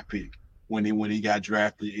first-round draft pick when he got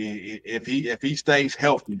drafted. If he stays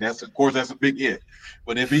healthy, that's a big if.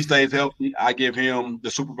 But if he stays healthy, I give him the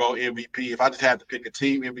Super Bowl MVP. If I just have to pick a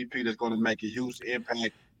team MVP that's going to make a huge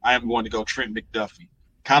impact, I am going to go Trent McDuffie.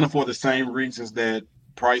 Kind of for the same reasons that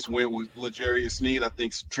Price went with L'Jarius Sneed. I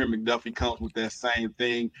think Trent McDuffie comes with that same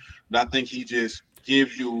thing. But I think he just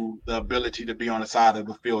gives you the ability to be on the side of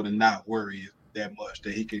the field and not worry that much,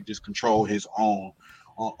 that he can just control his own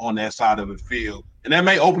on that side of the field. And that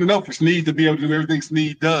may open it up for Sneed to be able to do everything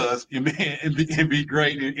Sneed does and be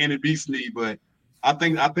great and it be Sneed. But I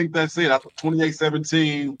think that's it.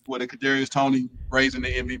 28-17 with a Kadarius Toney raising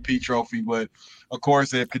the MVP trophy. But, of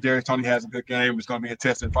course, if Kadarius Toney has a good game, it's going to be a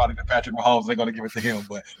test and probably to Patrick Mahomes. They're going to give it to him.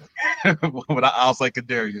 But I'll say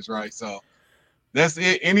Kadarius, right? So that's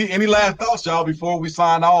it. Any last thoughts, y'all, before we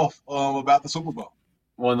sign off about the Super Bowl?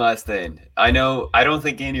 One last thing. I don't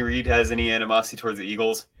think Andy Reid has any animosity towards the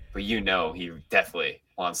Eagles, but he definitely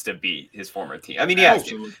wants to beat his former team. I mean, he has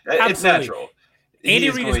to. It's natural.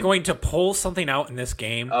 Andy Reid is going to pull something out in this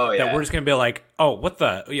game that we're just going to be like, oh,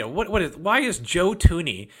 why is Joe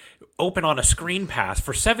Tooney open on a screen pass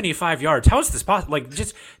for 75 yards? How is this possible? Like,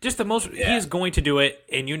 just the most, he is going to do it,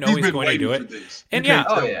 and he's going to do it. And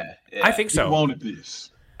I think so. He wanted this.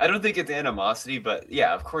 I don't think it's animosity, but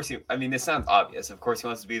yeah, of course this sounds obvious. Of course he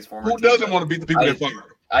wants to be his former team. Who doesn't want to beat the people that fired him?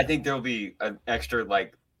 I think there'll be an extra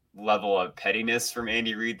level of pettiness from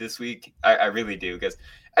Andy Reid this week. I really do, because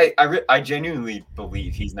I genuinely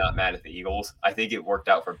believe he's not mad at the Eagles. I think it worked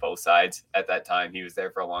out for both sides at that time. He was there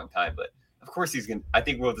for a long time, but of course I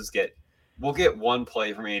think we'll get one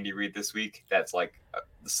play from Andy Reid this week that's like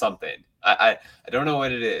something. I don't know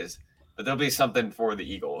what it is, but there'll be something for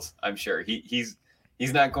the Eagles. I'm sure he's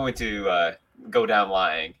not going to go down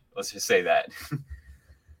lying. Let's just say that.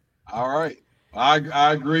 All right.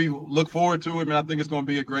 I agree. Look forward to it, man. I think it's going to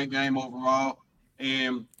be a great game overall.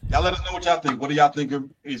 And y'all let us know what y'all think. What do y'all think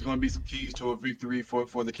is going to be some keys to a victory for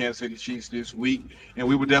the Kansas City Chiefs this week? And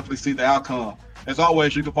we will definitely see the outcome. As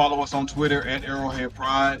always, you can follow us on Twitter at Arrowhead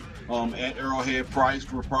Pride, at Arrowhead Price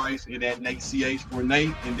for Price, and at Nate CH for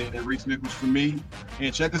Nate, and then at Reese Nichols for me.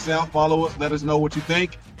 And check us out. Follow us. Let us know what you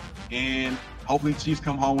think. And hopefully the Chiefs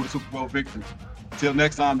come home with a Super Bowl victory. Until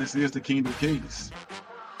next time, this is the Kingdom Keys.